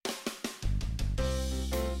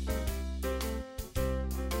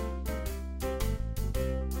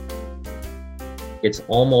It's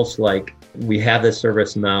almost like we have this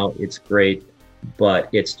service now, it's great, but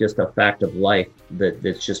it's just a fact of life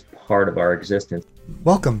that's just part of our existence.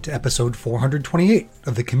 Welcome to episode 428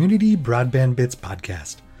 of the Community Broadband Bits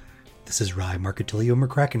podcast. This is Rye Marketilio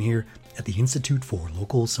McCracken here at the Institute for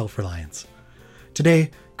Local Self-Reliance.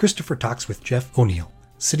 Today, Christopher talks with Jeff O'Neill,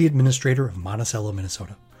 City Administrator of Monticello,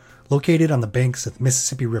 Minnesota, located on the banks of the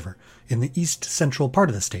Mississippi River in the east central part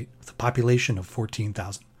of the state with a population of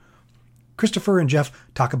 14,000. Christopher and Jeff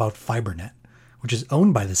talk about FiberNet, which is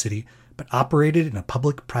owned by the city but operated in a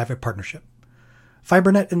public-private partnership.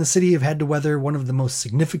 FiberNet and the city have had to weather one of the most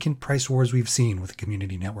significant price wars we've seen with the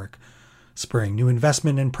community network, spurring new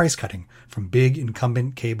investment and price cutting from big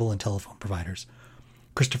incumbent cable and telephone providers.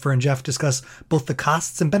 Christopher and Jeff discuss both the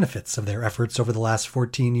costs and benefits of their efforts over the last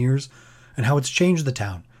 14 years and how it's changed the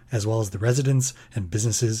town, as well as the residents and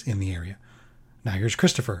businesses in the area. Now here's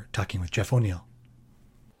Christopher talking with Jeff O'Neill.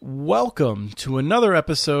 Welcome to another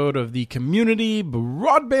episode of the Community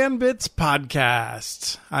Broadband Bits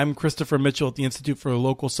podcast. I'm Christopher Mitchell at the Institute for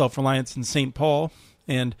Local Self-Reliance in St. Paul,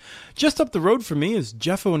 and just up the road from me is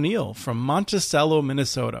Jeff O'Neill from Monticello,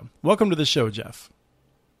 Minnesota. Welcome to the show, Jeff.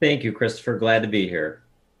 Thank you, Christopher. Glad to be here.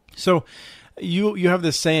 So you have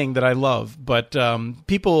this saying that I love, but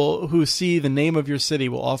people who see the name of your city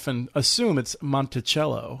will often assume it's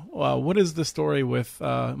Monticello. What is the story with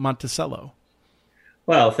Monticello?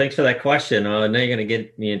 Well, thanks for that question. Now you're going to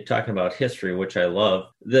get me talking about history, which I love.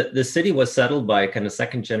 The city was settled by kind of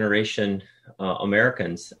second generation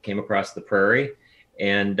Americans, came across the prairie,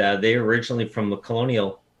 and they were originally from the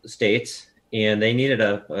colonial states, and they needed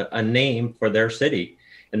a name for their city.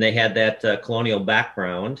 And they had that colonial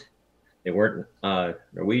background. They weren't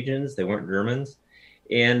Norwegians, they weren't Germans,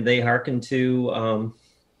 and they hearkened to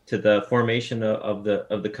the formation of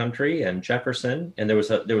the country and Jefferson. And there was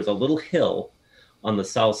a little hill on the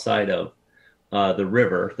south side of the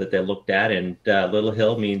river that they looked at, and Little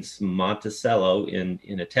Hill means Monticello in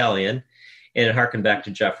Italian, and it harkened back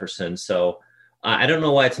to Jefferson. So I don't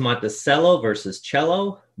know why it's Monticello versus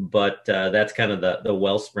cello, but that's kind of the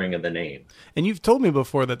wellspring of the name. And you've told me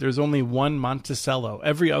before that there's only one Monticello.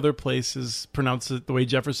 Every other place is pronounced the way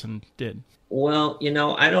Jefferson did. Well,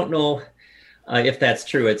 I don't know if that's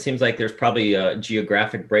true. It seems like there's probably a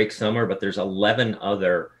geographic break somewhere, but there's 11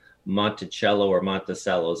 other Monticello or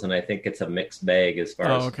Monticellos, and I think it's a mixed bag as far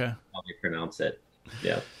as how they pronounce it.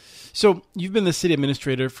 Yeah. So you've been the city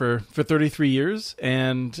administrator for 33 years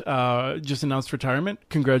and just announced retirement.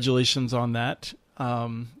 Congratulations on that.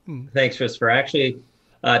 Thanks, Christopher. Actually,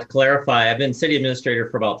 to clarify, I've been city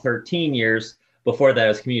administrator for about 13 years. Before that, I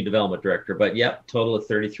was community development director. But yep, total of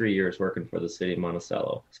 33 years working for the city of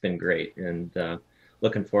Monticello. It's been great, and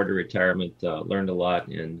looking forward to retirement. Learned a lot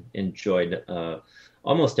and enjoyed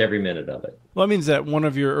almost every minute of it. Well, that means that one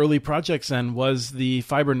of your early projects then was the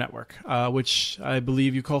fiber network, which I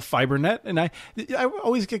believe you call FiberNet. And I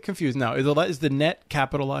always get confused now. Is the net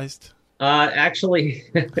capitalized? Actually,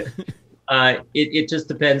 it just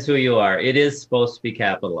depends who you are. It is supposed to be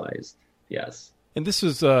capitalized. Yes. And this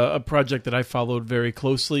was a project that I followed very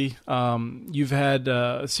closely. You've had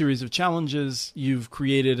a series of challenges. You've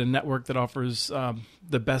created a network that offers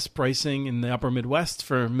the best pricing in the upper Midwest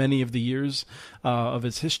for many of the years of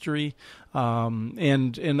its history.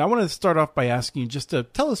 And I want to start off by asking you just to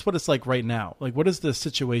tell us what it's like right now. Like, what is the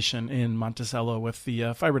situation in Monticello with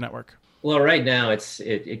the fiber network? Well, right now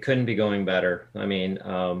it couldn't be going better. I mean,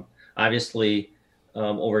 obviously,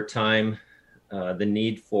 over time, the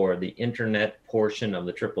need for the internet portion of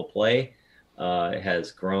the triple play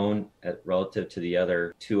has grown relative to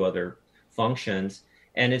the two other functions.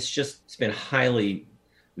 And it's been highly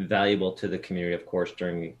valuable to the community, of course,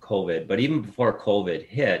 during COVID. But even before COVID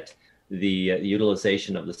hit, the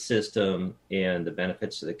utilization of the system and the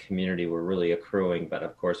benefits to the community were really accruing. But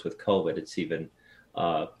of course, with COVID, it's even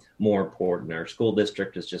more important. Our school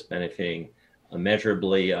district is just benefiting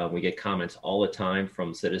immeasurably. We get comments all the time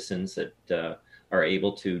from citizens that are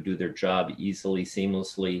able to do their job easily,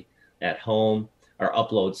 seamlessly at home. Our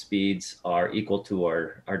upload speeds are equal to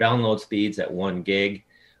our download speeds at 1 gig,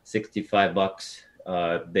 $65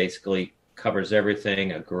 basically covers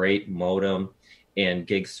everything, a great modem and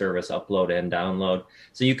gig service upload and download.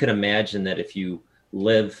 So you can imagine that if you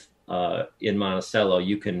live in Monticello,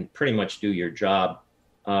 you can pretty much do your job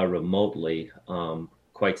remotely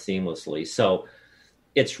quite seamlessly. So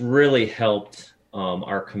it's really helped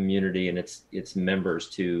our community and its members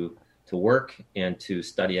to work and to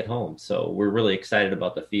study at home. So we're really excited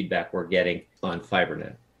about the feedback we're getting on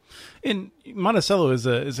FiberNet. And Monticello is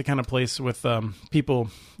a kind of place with people,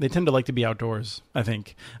 they tend to like to be outdoors, I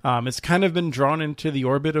think. It's kind of been drawn into the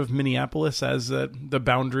orbit of Minneapolis as the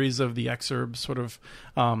boundaries of the exurb sort of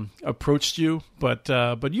approached you. But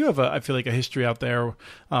you have, I feel like, a history out there,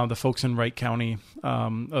 the folks in Wright County,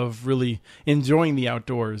 of really enjoying the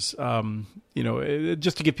outdoors,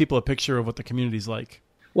 just to give people a picture of what the community's like.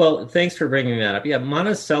 Well, thanks for bringing that up. Yeah,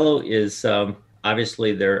 Monticello is...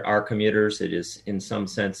 obviously, there are commuters. It is, in some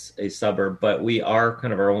sense, a suburb, but we are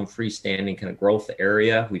kind of our own freestanding kind of growth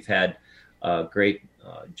area. We've had a great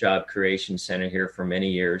job creation center here for many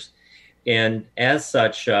years. And as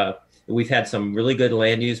such, we've had some really good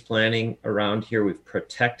land use planning around here. We've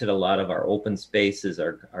protected a lot of our open spaces,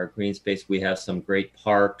 our green space. We have some great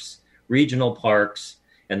parks, regional parks,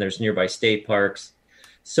 and there's nearby state parks.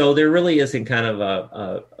 So there really isn't kind of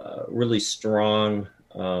a really strong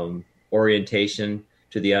orientation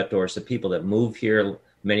to the outdoors. The people that move here,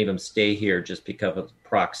 many of them stay here just because of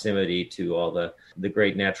proximity to all the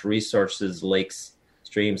great natural resources, lakes,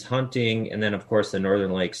 streams, hunting, and then of course the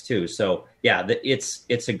northern lakes too. So yeah,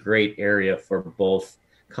 it's a great area for both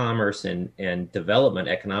commerce and development,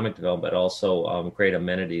 economic development, but also great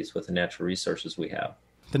amenities with the natural resources we have.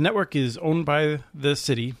 The network is owned by the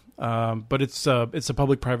city, but it's a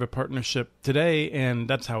public-private partnership today, and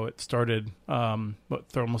that's how it started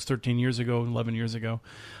almost 13 years ago, 11 years ago.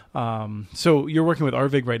 So you're working with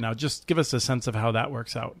Arvig right now. Just give us a sense of how that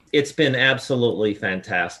works out. It's been absolutely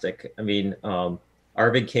fantastic. I mean,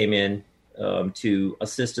 Arvig came in to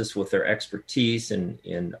assist us with their expertise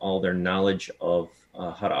and all their knowledge of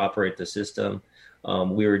how to operate the system.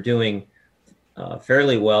 We were doing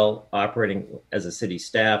fairly well operating as a city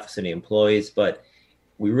staff, city employees, but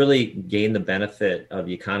we really gained the benefit of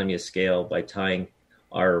the economy of scale by tying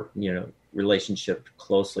our relationship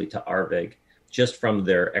closely to Arvig, just from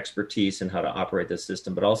their expertise in how to operate the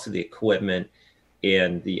system, but also the equipment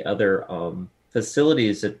and the other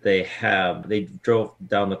facilities that they have. They drove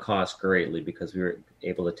down the cost greatly because we were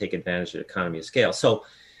able to take advantage of the economy of scale. So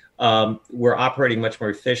we're operating much more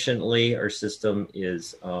efficiently. Our system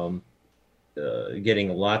is getting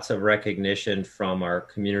lots of recognition from our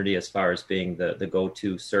community as far as being the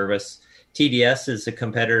go-to service. TDS is a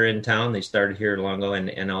competitor in town. They started here long ago,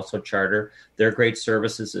 and also Charter. They're great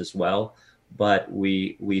services as well, but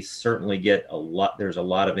we certainly get a lot. There's a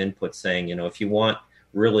lot of input saying, if you want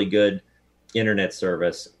really good internet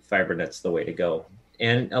service, FiberNet's the way to go.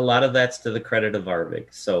 And a lot of that's to the credit of Arvig.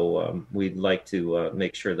 So we'd like to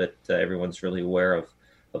make sure that everyone's really aware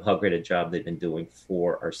of how great a job they've been doing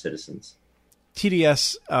for our citizens.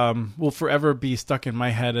 TDS will forever be stuck in my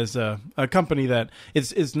head as a company that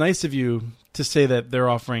it's nice of you to say that they're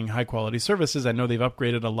offering high quality services. I know they've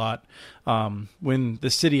upgraded a lot. When the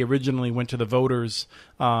city originally went to the voters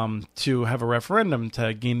to have a referendum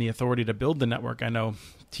to gain the authority to build the network, I know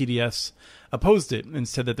TDS opposed it and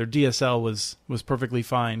said that their DSL was perfectly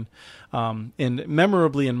fine. And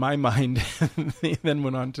memorably in my mind, they then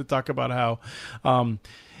went on to talk about how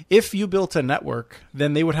if you built a network,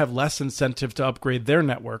 then they would have less incentive to upgrade their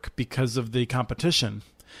network because of the competition.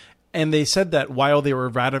 And they said that while they were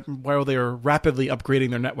rapidly upgrading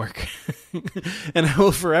their network. And I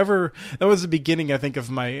will forever, that was the beginning, I think, of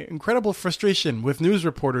my incredible frustration with news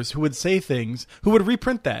reporters who would say things, who would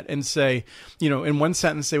reprint that and say, in one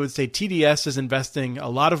sentence, they would say TDS is investing a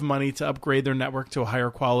lot of money to upgrade their network to a higher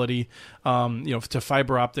quality, to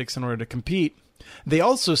fiber optics in order to compete. They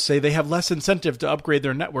also say they have less incentive to upgrade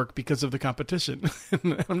their network because of the competition.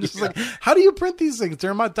 I'm just like, how do you print these things?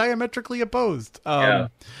 They're diametrically opposed. But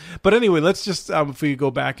anyway, let's just, if we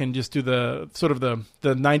go back and just do the sort of the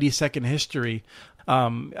 90-second history.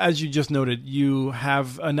 As you just noted, you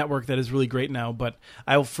have a network that is really great now, but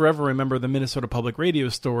I'll forever remember the Minnesota Public Radio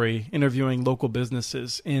story interviewing local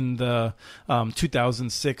businesses in the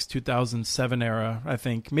 2006, 2007 era, I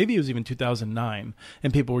think. Maybe it was even 2009,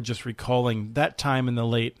 and people were just recalling that time in the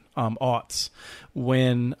late aughts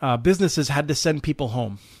when businesses had to send people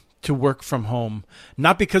home to work from home,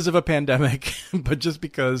 not because of a pandemic, but just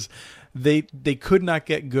because they could not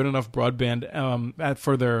get good enough broadband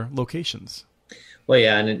for their locations. Well,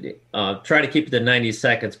 yeah, and try to keep it to 90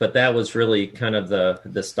 seconds, but that was really kind of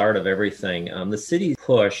the start of everything. The city's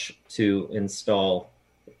push to install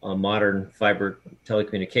modern fiber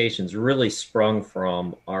telecommunications really sprung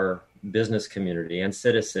from our business community and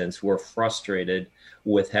citizens who were frustrated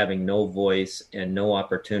with having no voice and no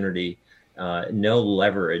opportunity, no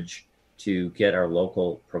leverage to get our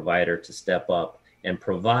local provider to step up and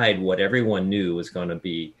provide what everyone knew was going to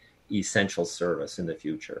be essential service in the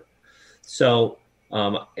future. So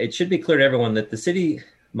it should be clear to everyone that the city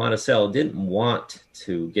Monticello didn't want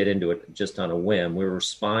to get into it just on a whim. We were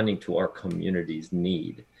responding to our community's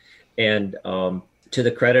need. And to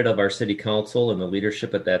the credit of our city council and the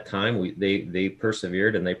leadership at that time, they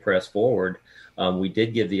persevered and they pressed forward. We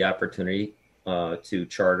did give the opportunity to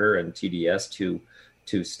Charter and TDS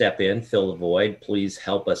to step in, fill the void. Please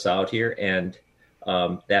help us out here. And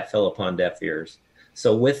that fell upon deaf ears.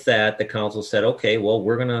 So with that, the council said, okay, well,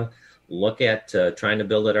 we're going to look at trying to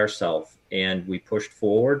build it ourselves. And we pushed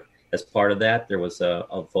forward. As part of that, there was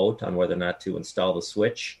a vote on whether or not to install the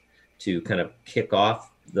switch to kind of kick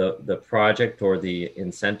off the project or the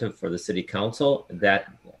incentive for the city council.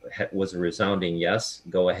 That was a resounding yes.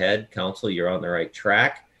 Go ahead, council, you're on the right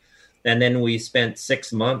track. And then we spent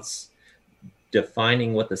 6 months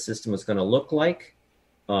defining what the system was going to look like.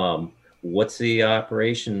 What's the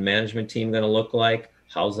operation management team going to look like?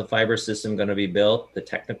 How's the fiber system going to be built? The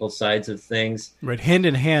technical sides of things. Right, hand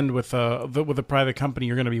in hand with a private company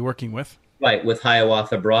you're going to be working with. Right, with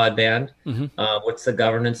Hiawatha Broadband. Mm-hmm. What's the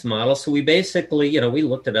governance model? So we basically, we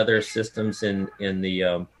looked at other systems in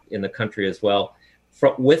the country as well.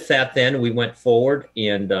 With that, then we went forward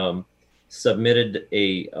and submitted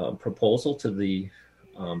a proposal to the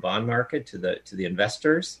bond market, to the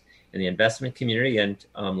investors and the investment community, and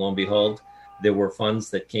lo and behold, there were funds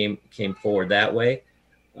that came forward that way.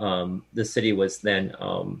 The city was then,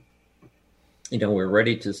 we're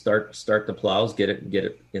ready to start the plows, get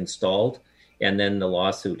it installed. And then the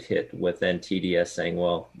lawsuit hit with TDS saying,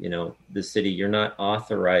 well, the city, you're not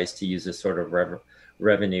authorized to use this sort of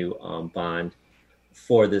revenue bond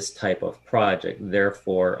for this type of project.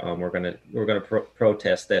 Therefore, we're going to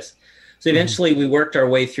protest this. So eventually we worked our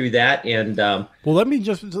way through that. And well, let me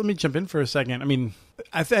jump in for a second. I mean,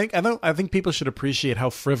 I think people should appreciate how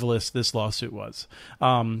frivolous this lawsuit was.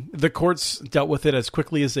 The courts dealt with it as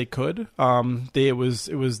quickly as they could. It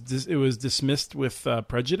was dismissed with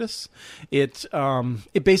prejudice. It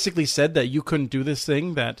basically said that you couldn't do this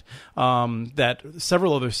thing that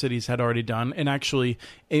several other cities had already done, and actually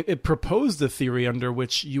it proposed a theory under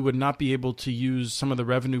which you would not be able to use some of the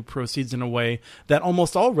revenue proceeds in a way that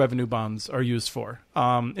almost all revenue bonds are used for.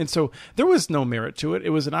 And so there was no merit to it. It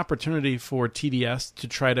was an opportunity for TDS to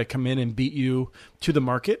try to come in and beat you to the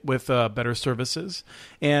market with better services.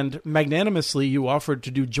 And magnanimously, you offered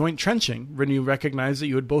to do joint trenching when you recognized that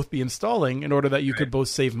you would both be installing in order that you could both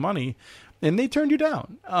save money. And they turned you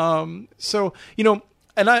down. And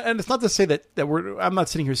it's not to say that I'm not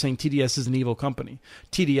sitting here saying TDS is an evil company.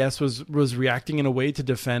 TDS was reacting in a way to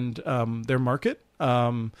defend their market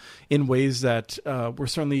in ways that were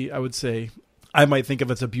certainly, I would say, I might think of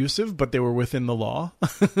as abusive, but they were within the law.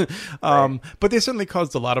 But they certainly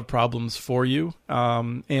caused a lot of problems for you.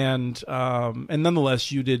 And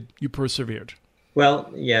nonetheless, you persevered. Well,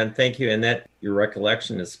 yeah, and thank you. And that your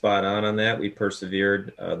recollection is spot on that. We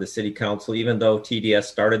persevered. The city council, even though TDS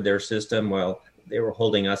started their system, well, they were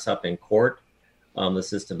holding us up in court. The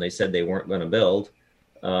system they said they weren't going to build.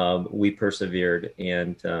 We persevered,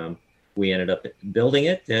 and we ended up building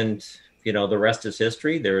it. And, the rest is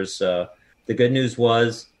history. There's the good news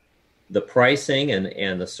was the pricing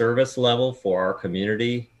and the service level for our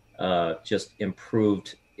community just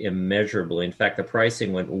improved immeasurably. In fact, the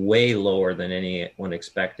pricing went way lower than anyone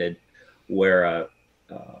expected, where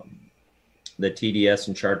the TDS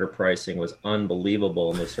and Charter pricing was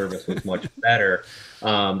unbelievable and the service was much better.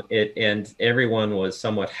 And everyone was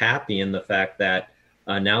somewhat happy in the fact that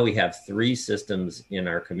now we have 3 systems in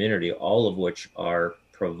our community, all of which are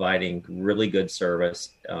providing really good service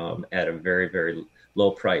at a very, very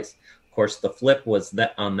low price. Of course, the flip was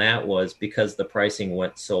because the pricing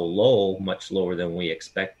went so low, much lower than we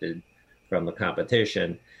expected from the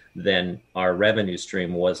competition, then our revenue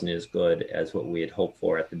stream wasn't as good as what we had hoped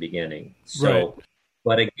for at the beginning. So, right.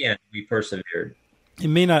 But again, we persevered. It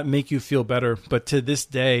may not make you feel better, but to this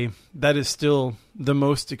day, that is still the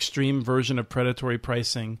most extreme version of predatory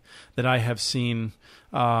pricing that I have seen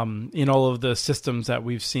in all of the systems that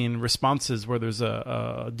we've seen responses where there's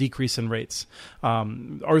a decrease in rates.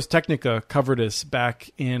 Ars Technica covered us back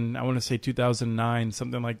in, I want to say 2009,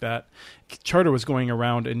 something like that. Charter was going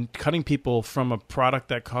around and cutting people from a product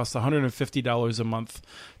that costs $150 a month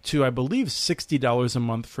to, I believe, $60 a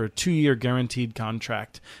month for a 2-year guaranteed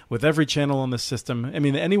contract with every channel on the system. I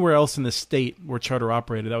mean, anywhere else in the state where Charter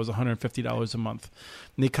operated, that was $150 a month.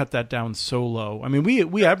 And they cut that down so low. I mean,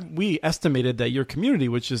 we estimated that your community,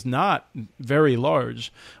 which is not very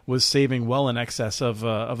large, was saving well in excess of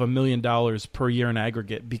 $1 million per year in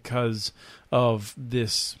aggregate because of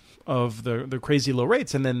this, of the crazy low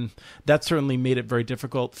rates. And then that certainly made it very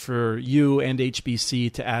difficult for you and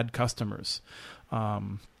HBC to add customers.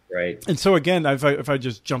 Right. And so again, if I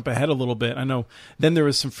just jump ahead a little bit, I know then there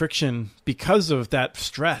was some friction because of that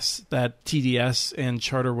stress that TDS and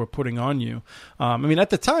Charter were putting on you. I mean, at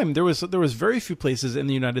the time, there was very few places in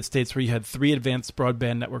the United States where you had 3 advanced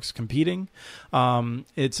broadband networks competing.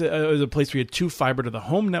 It was a place where you had 2 fiber to the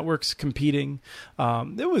home networks competing.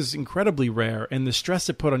 It was incredibly rare, and the stress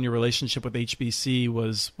it put on your relationship with HBC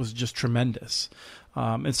was just tremendous.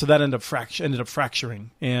 And so that ended up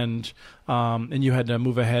fracturing, and you had to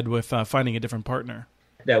move ahead with finding a different partner.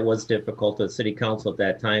 That was difficult. The city council at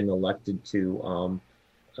that time elected to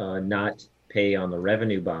not pay on the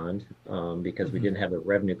revenue bond because we didn't have the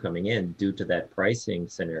revenue coming in due to that pricing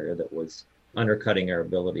scenario that was undercutting our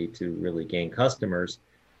ability to really gain customers.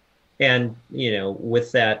 And,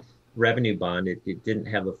 with that revenue bond, it didn't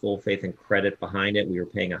have the full faith and credit behind it. We were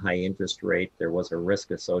paying a high interest rate. There was a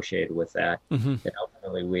risk associated with that. And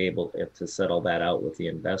ultimately, we were able to settle that out with the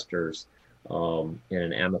investors in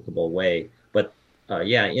an amicable way. But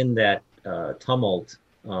in that tumult,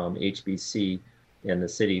 HBC and the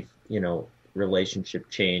city, relationship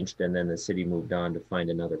changed, and then the city moved on to find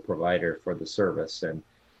another provider for the service, and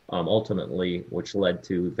ultimately, which led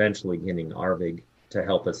to eventually getting Arvig to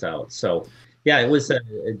help us out. So, yeah, it was a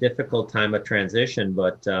difficult time of transition,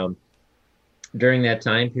 but during that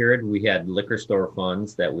time period, we had liquor store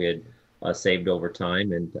funds that we had saved over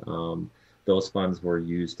time, and those funds were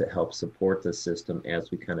used to help support the system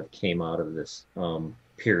as we kind of came out of this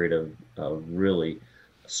period of really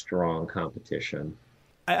strong competition.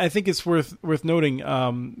 I think it's worth noting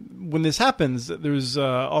when this happens, there's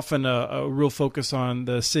often a real focus on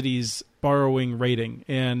the city's borrowing rating,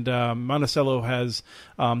 and Monticello has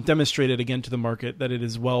demonstrated again to the market that it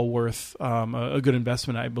is well worth a good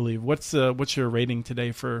investment, I believe. What's your rating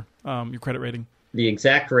today for your credit rating? The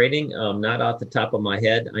exact rating, not off the top of my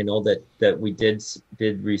head. I know that we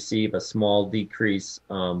did receive a small decrease.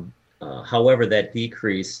 However, that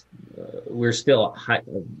decrease, we're still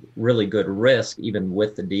really good risk, even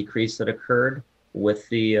with the decrease that occurred with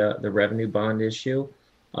the revenue bond issue.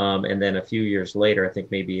 And then a few years later, I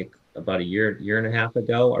think maybe about a year and a half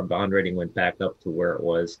ago, our bond rating went back up to where it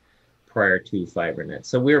was prior to FiberNet.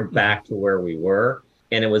 So we're back to where we were,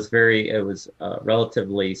 and it was a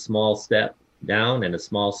relatively small step down and a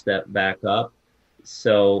small step back up.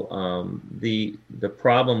 So the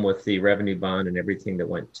problem with the revenue bond and everything that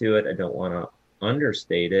went to it, I don't want to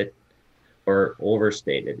understate it or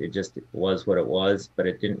overstate it. It just was what it was, but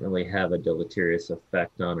it didn't really have a deleterious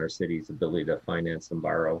effect on our city's ability to finance and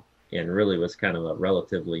borrow, and really was kind of a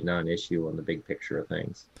relatively non-issue on the big picture of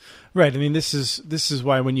things. Right. I mean, this is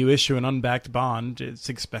why when you issue an unbacked bond, it's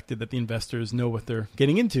expected that the investors know what they're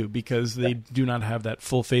getting into, because they do not have that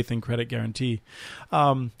full faith and credit guarantee.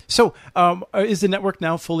 So is the network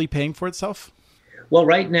now fully paying for itself? Well,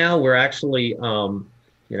 right now we're actually,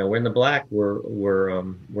 we're in the black.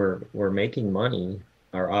 We're making money.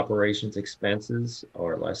 Our operations expenses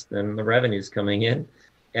are less than the revenues coming in.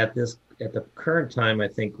 At the current time, I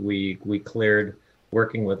think we cleared,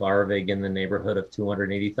 working with Arvig, in the neighborhood of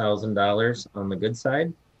 $280,000 on the good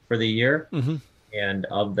side for the year. Mm-hmm. And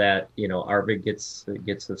of that, Arvig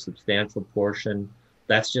gets a substantial portion.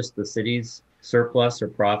 That's just the city's surplus or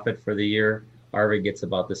profit for the year. Arvig gets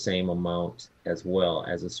about the same amount as well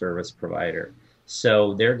as a service provider.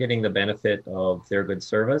 So they're getting the benefit of their good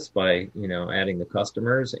service by, adding the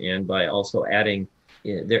customers, and by also adding,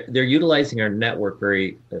 they're utilizing our network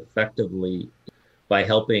very effectively by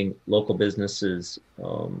helping local businesses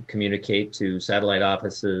communicate to satellite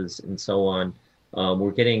offices and so on.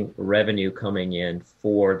 We're getting revenue coming in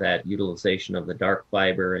for that utilization of the dark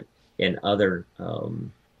fiber and other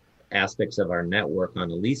aspects of our network on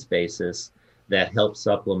a lease basis that help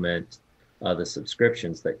supplement the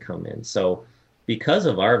subscriptions that come in. So because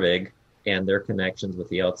of Arvig and their connections with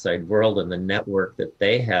the outside world and the network that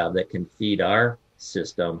they have that can feed our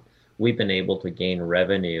system, we've been able to gain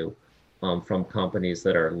revenue from companies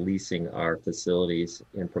that are leasing our facilities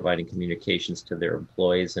and providing communications to their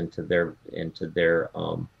employees and to their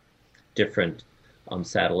different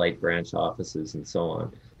satellite branch offices and so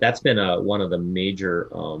on. That's been one of the major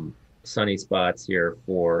sunny spots here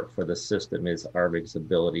for the system, is Arvig's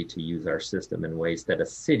ability to use our system in ways that a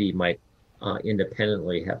city might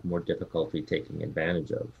independently have more difficulty taking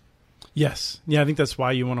advantage of. Yes. Yeah, I think that's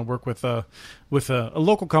why you want to work with a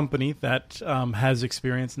local company that has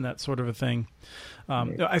experience in that sort of a thing.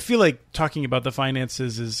 I feel like talking about the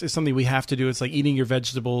finances is something we have to do. It's like eating your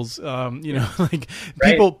vegetables. Like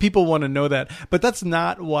people want to know that, but that's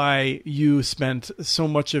not why you spent so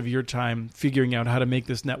much of your time figuring out how to make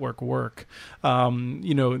this network work.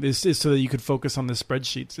 This is so that you could focus on the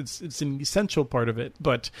spreadsheets. It's an essential part of it.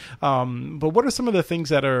 But what are some of the things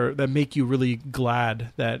that make you really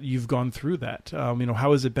glad that you've gone through that?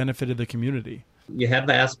 How has it benefited the community? You have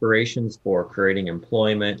aspirations for creating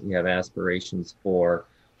employment. You have aspirations for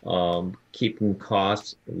keeping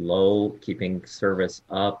costs low, keeping service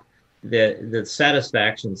up. The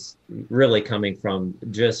satisfaction's really coming from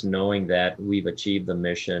just knowing that we've achieved the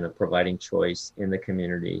mission of providing choice in the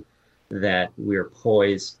community, that we're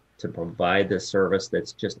poised to provide the service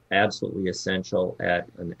that's just absolutely essential at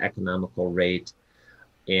an economical rate,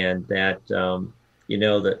 and that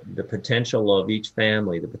the potential of each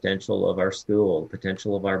family, the potential of our school, the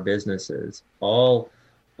potential of our businesses, all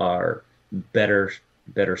are better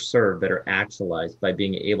served, better actualized by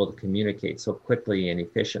being able to communicate so quickly and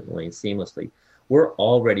efficiently and seamlessly. We're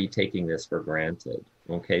already taking this for granted.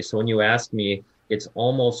 Okay, so when you ask me, it's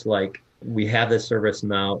almost like we have this service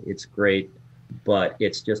now, it's great, but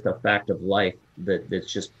it's just a fact of life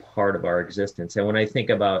that's just part of our existence. And when I think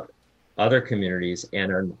about other communities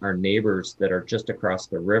and our neighbors that are just across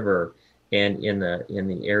the river and in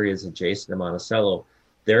the areas adjacent to Monticello,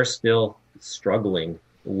 they're still struggling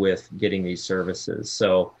with getting these services.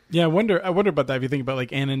 So yeah, I wonder about that. If you think about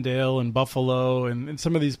like Annandale and Buffalo and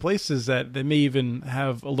some of these places that they may even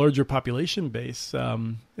have a larger population base,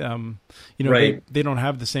 right. They don't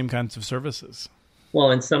have the same kinds of services.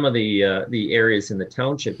 Well, in some of the areas in the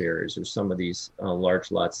township areas or some of these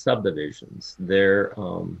large lot subdivisions, they're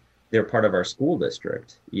part of our school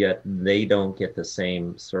district, yet they don't get the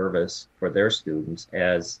same service for their students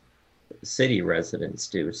as city residents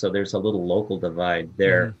do. So there's a little local divide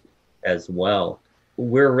there as well.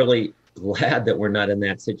 We're really glad that we're not in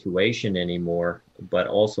that situation anymore, but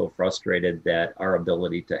also frustrated that our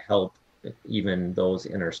ability to help even those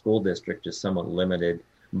in our school district is somewhat limited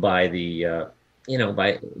by the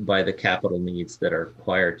by the capital needs that are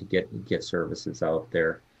required to get services out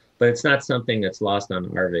there. But it's not something that's lost on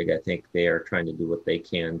Arvig. I think they are trying to do what they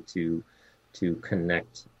can to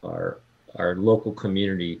connect our local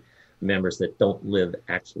community members that don't live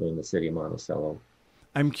actually in the city of Monticello.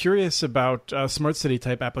 I'm curious about smart city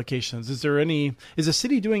type applications. Is the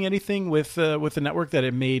city doing anything with the network that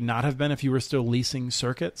it may not have been if you were still leasing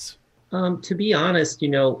circuits? To be honest,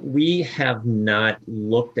 we have not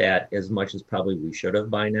looked at as much as probably we should have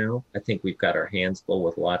by now. I think we've got our hands full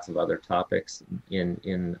with lots of other topics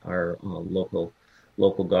in our local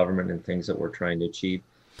government and things that we're trying to achieve.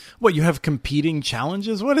 What, you have competing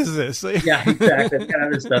challenges? What is this? Yeah, exactly. I've got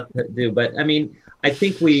other stuff to do. But I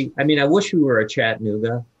wish we were a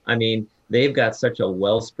Chattanooga. They've got such a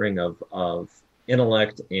wellspring of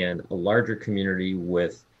intellect and a larger community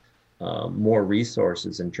with more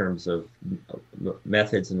resources in terms of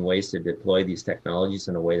methods and ways to deploy these technologies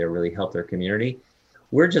in a way that really help their community.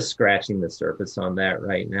 We're just scratching the surface on that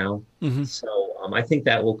right now. Mm-hmm. So I think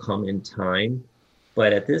that will come in time.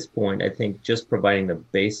 But at this point, I think just providing the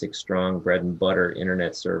basic, strong bread and butter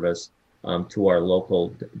internet service to our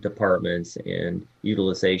local departments and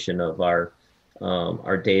utilization of our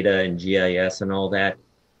data and GIS and all that,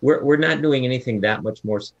 we're not doing anything that much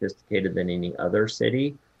more sophisticated than any other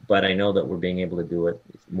city. But I know that we're being able to do it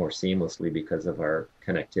more seamlessly because of our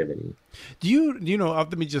connectivity. Do you know,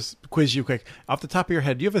 let me just quiz you quick. Off the top of your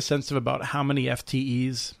head, do you have a sense of about how many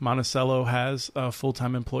FTEs Monticello has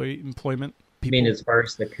full-time employment? People? You mean as far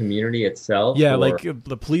as the community itself? Yeah, like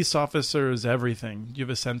the police officers, everything. Do you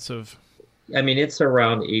have a sense of? It's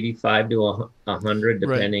around 85 to 100,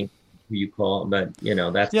 depending. Right. You call it, but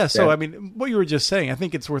that's So what you were just saying, I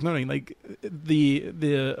think it's worth noting, like the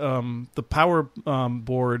power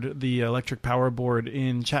board, the electric power board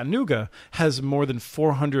in Chattanooga has more than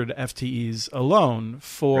 400 FTEs alone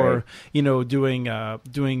for doing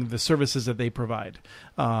the services that they provide.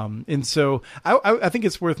 And so I think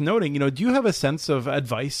it's worth noting, do you have a sense of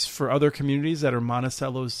advice for other communities that are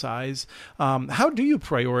Monticello's size? How do you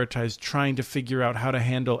prioritize trying to figure out how to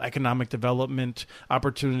handle economic development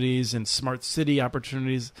opportunities and smart city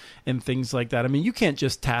opportunities and things like that? You can't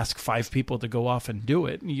just task 5 people to go off and do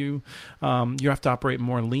it. You have to operate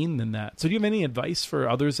more lean than that. So do you have any advice for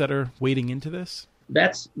others that are wading into this?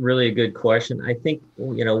 That's really a good question. I think,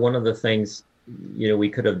 one of the things, we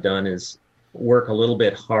could have done is work a little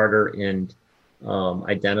bit harder in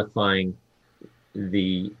identifying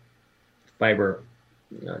the fiber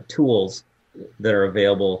tools that are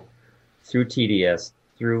available through TDS,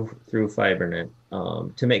 through FiberNet,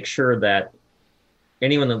 to make sure that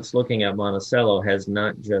anyone that's looking at Monticello has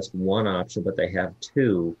not just one option, but they have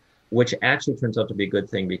two, which actually turns out to be a good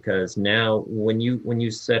thing, because now when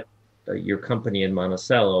you set your company in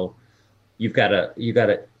Monticello, you got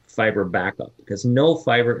a fiber backup, because no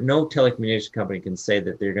telecommunications company can say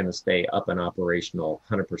that they're going to stay up and operational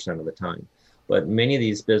 100% of the time. But many of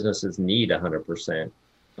these businesses need 100%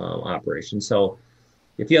 operation. So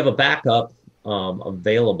if you have a backup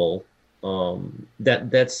available,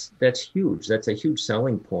 that's huge. That's a huge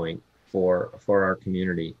selling point for our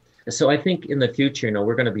community. So I think in the future,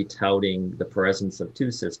 we're going to be touting the presence of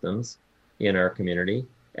two systems in our community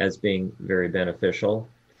as being very beneficial.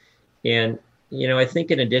 And I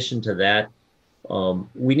think in addition to that,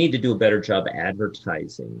 we need to do a better job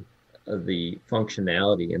advertising the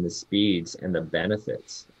functionality and the speeds and the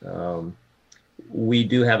benefits. We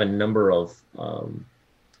do have a number of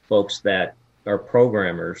folks that are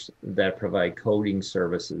programmers that provide coding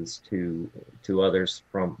services to others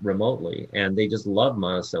from remotely, and they just love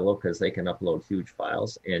Monticello because they can upload huge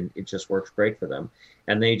files and it just works great for them.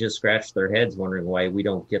 And they just scratch their heads wondering why we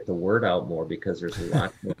don't get the word out more, because there's a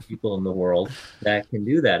lot more people in the world that can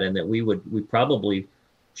do that, and that we probably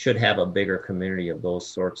should have a bigger community of those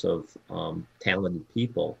sorts of talented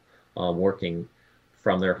people working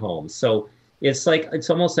from their homes. So it's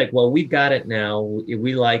almost like, well, we've got it now.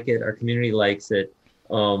 We like it. Our community likes it.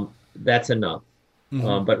 That's enough.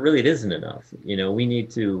 Mm-hmm. But really, it isn't enough. We need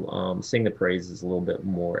to sing the praises a little bit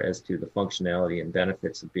more as to the functionality and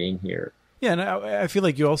benefits of being here. Yeah, and I feel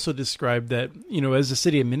like you also described that, as a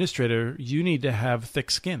city administrator, you need to have thick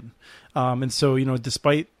skin. And so,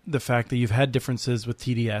 despite the fact that you've had differences with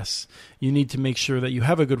TDS, you need to make sure that you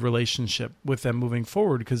have a good relationship with them moving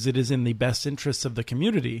forward, because it is in the best interests of the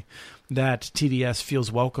community that TDS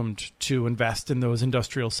feels welcomed to invest in those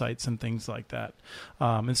industrial sites and things like that.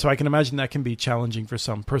 And so I can imagine that can be challenging for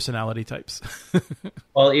some personality types.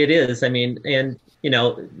 Well, it is. I mean, and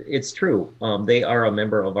it's true. They are a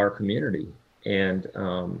member of our community, and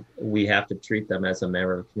we have to treat them as a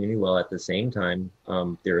member of the community, while at the same time,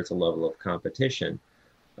 there is a level of competition.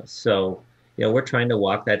 So, we're trying to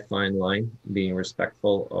walk that fine line, being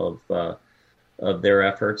respectful of their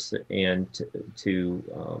efforts, and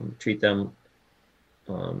to treat them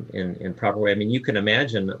in proper way. I mean, you can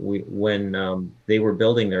imagine when they were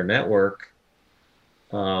building their network,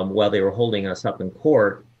 while they were holding us up in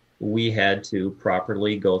court, we had to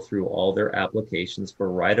properly go through all their applications for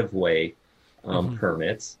right-of-way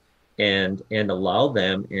permits and allow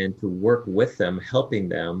them and to work with them, helping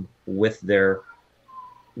them with their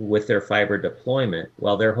fiber deployment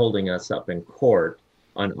while they're holding us up in court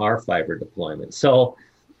on our fiber deployment. So,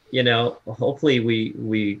 hopefully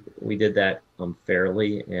we did that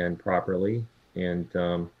fairly and properly, and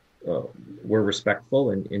we're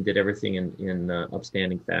respectful and did everything in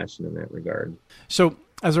upstanding fashion in that regard. So,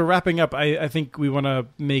 as we're wrapping up, I think we want to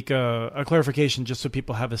make a clarification just so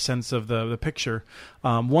people have a sense of the picture.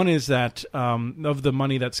 One is that of the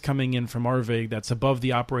money that's coming in from RVIG that's above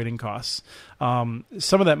the operating costs, some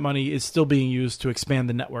of that money is still being used to expand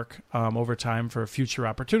the network over time for future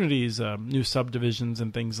opportunities, new subdivisions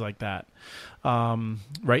and things like that.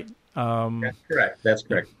 Right? That's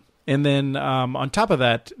correct. And then on top of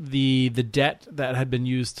that, the debt that had been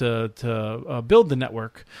used to build the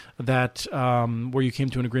network, that where you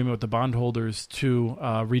came to an agreement with the bondholders to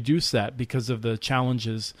reduce that because of the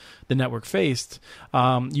challenges the network faced,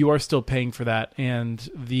 you are still paying for that, and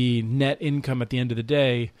the net income at the end of the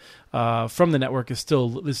day from the network is still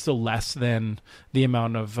less than the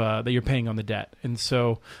amount of that you're paying on the debt. And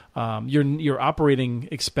so your operating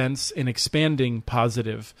expense in expanding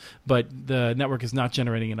positive, but the network is not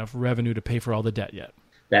generating enough revenue to pay for all the debt yet.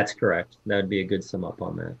 That's correct. That would be a good sum up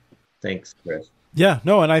on that. Thanks, Chris. Yeah,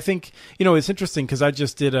 no, and I think, it's interesting because I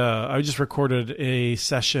just recorded a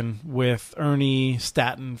session with Ernie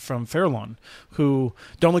Staton from Fairlawn, who,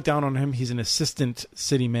 don't look down on him, he's an assistant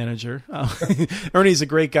city manager. Ernie's a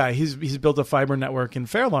great guy. He's built a fiber network in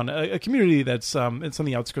Fairlawn, a community that's it's on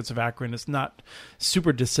the outskirts of Akron. It's not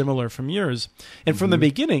super dissimilar from yours. And from the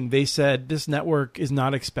beginning, they said this network is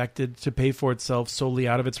not expected to pay for itself solely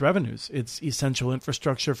out of its revenues. It's essential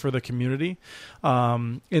infrastructure for the community.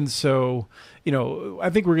 And so, I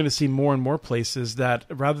think we're going to see more and more places that,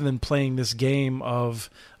 rather than playing this game of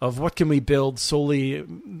what can we build solely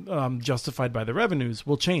justified by the revenues,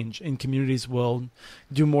 will change, and communities will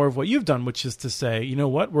do more of what you've done, which is to say, you know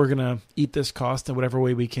what, we're going to eat this cost in whatever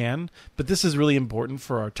way we can, but this is really important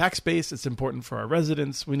for our tax base. It's important for our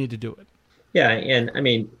residents. We need to do it. Yeah, and I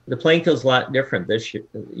mean, the playing field's a lot different this year,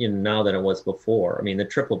 now than it was before. I mean, the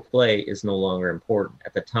triple play is no longer important.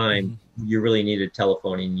 At the time, you really needed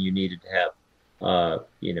telephoning. You needed to have,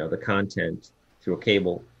 the content through a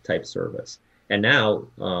cable type service. And now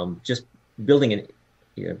just building a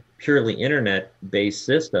purely internet-based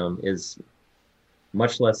system is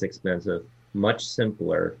much less expensive, much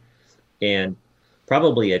simpler, and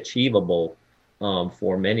probably achievable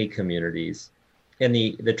for many communities. And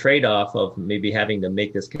the trade-off of maybe having to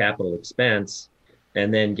make this capital expense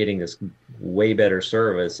and then getting this way better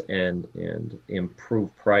service and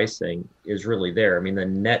improved pricing is really there. I mean, the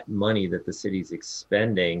net money that the city's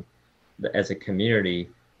expending as a community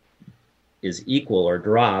is equal or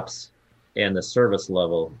drops, and the service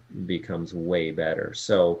level becomes way better.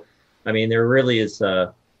 So, I mean, there really is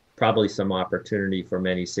probably some opportunity for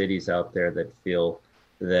many cities out there that feel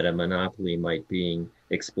that a monopoly might be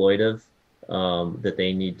exploitive, that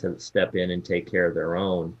they need to step in and take care of their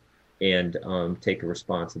own and take a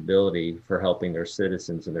responsibility for helping their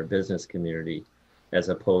citizens and their business community, as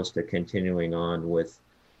opposed to continuing on with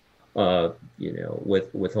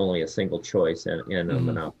only a single choice and a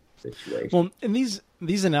monopoly situation. Well, and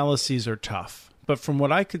these analyses are tough, but from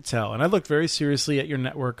what I could tell, and I looked very seriously at your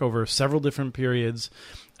network over several different periods,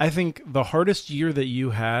 I think the hardest year that you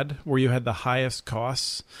had, where you had the highest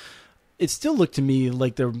costs, it still looked to me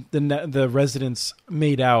like the residents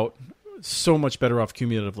made out so much better off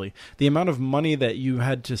cumulatively. The amount of money that you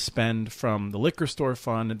had to spend from the liquor store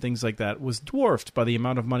fund and things like that was dwarfed by the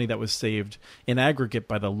amount of money that was saved in aggregate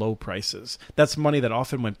by the low prices. That's money that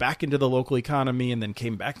often went back into the local economy and then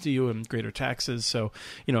came back to you in greater taxes. So,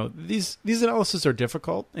 these analyses are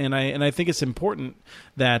difficult, and I think it's important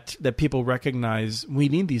that people recognize we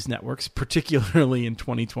need these networks, particularly in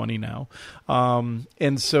 2020 now.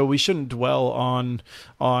 And so we shouldn't dwell on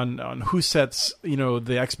who sets,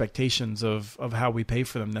 the expectations of how we pay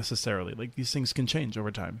for them necessarily. Like, these things can change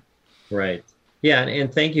over time. Right. Yeah.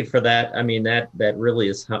 And thank you for that. I mean, that really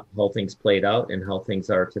is how things played out and how things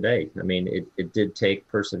are today. I mean, it did take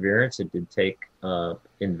perseverance. It did take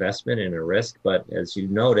investment and a risk. But as you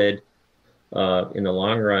noted, in the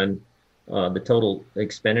long run, the total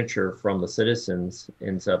expenditure from the citizens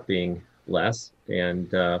ends up being less.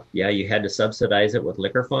 And you had to subsidize it with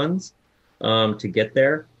liquor funds to get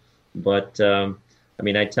there. But I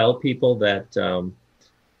mean, I tell people that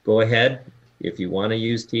go ahead. If you want to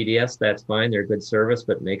use TDS, that's fine. They're good service,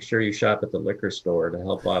 but make sure you shop at the liquor store to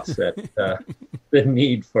help offset the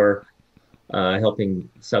need for helping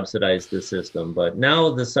subsidize the system. But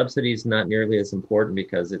now the subsidy is not nearly as important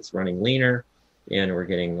because it's running leaner and we're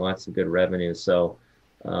getting lots of good revenue. So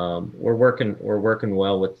we're working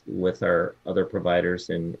well with our other providers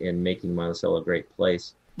in making Monticello a great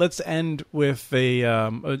place. Let's end with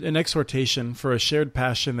an exhortation for a shared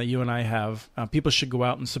passion that you and I have. People should go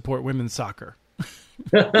out and support women's soccer.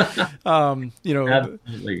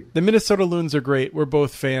 Absolutely. The Minnesota Loons are great. We're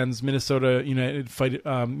both fans. Minnesota United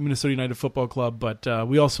Football Club, but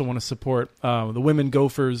we also want to support the Women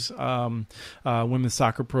Gophers, women's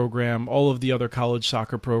soccer program, all of the other college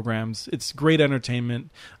soccer programs. It's great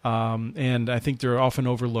entertainment, and I think they're often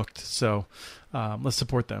overlooked. So let's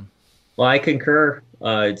support them. Well, I concur.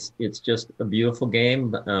 It's just a beautiful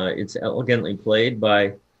game. It's elegantly played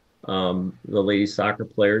by the ladies soccer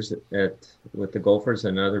players with the Gophers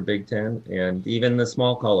and other Big Ten, and even the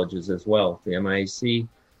small colleges as well, the MIAC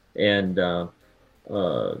and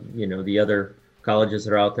the other colleges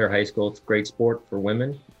that are out there, high school. It's a great sport for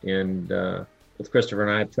women. And with Christopher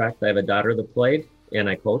and I have tracked. I have a daughter that played and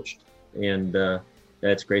I coached, and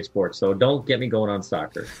that's great sport. So don't get me going on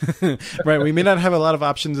soccer. Right. We may not have a lot of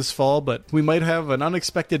options this fall, but we might have an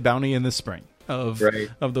unexpected bounty in the spring of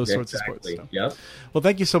those sorts of sports. So. Yep. Well,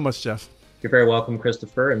 thank you so much, Jeff. You're very welcome,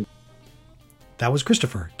 Christopher. And that was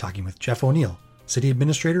Christopher talking with Jeff O'Neill, City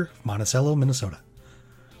Administrator of Monticello, Minnesota.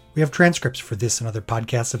 We have transcripts for this and other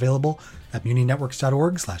podcasts available at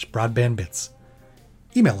muninetworks.org/broadbandbits.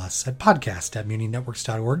 Email us at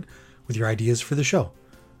podcast@muninetworks.org with your ideas for the show.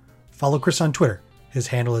 Follow Chris on Twitter. His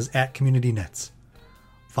handle is @CommunityNets.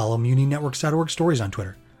 Follow muninetworks.org stories on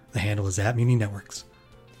Twitter. The handle is @muninetworks.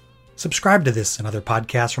 Subscribe to this and other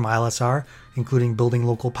podcasts from ILSR, including Building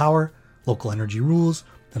Local Power, Local Energy Rules,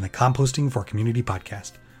 and the Composting for Community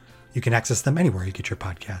podcast. You can access them anywhere you get your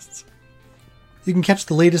podcasts. You can catch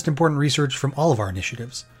the latest important research from all of our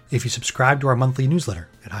initiatives if you subscribe to our monthly newsletter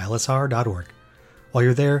at ilsr.org. While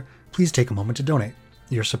you're there, please take a moment to donate.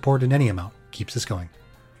 Your support in any amount keeps us going.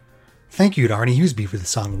 Thank you to Arnie Huseby for the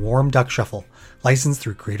song Warm Duck Shuffle, licensed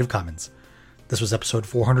through Creative Commons. This was episode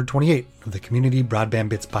 428 of the Community Broadband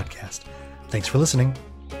Bits podcast. Thanks for listening.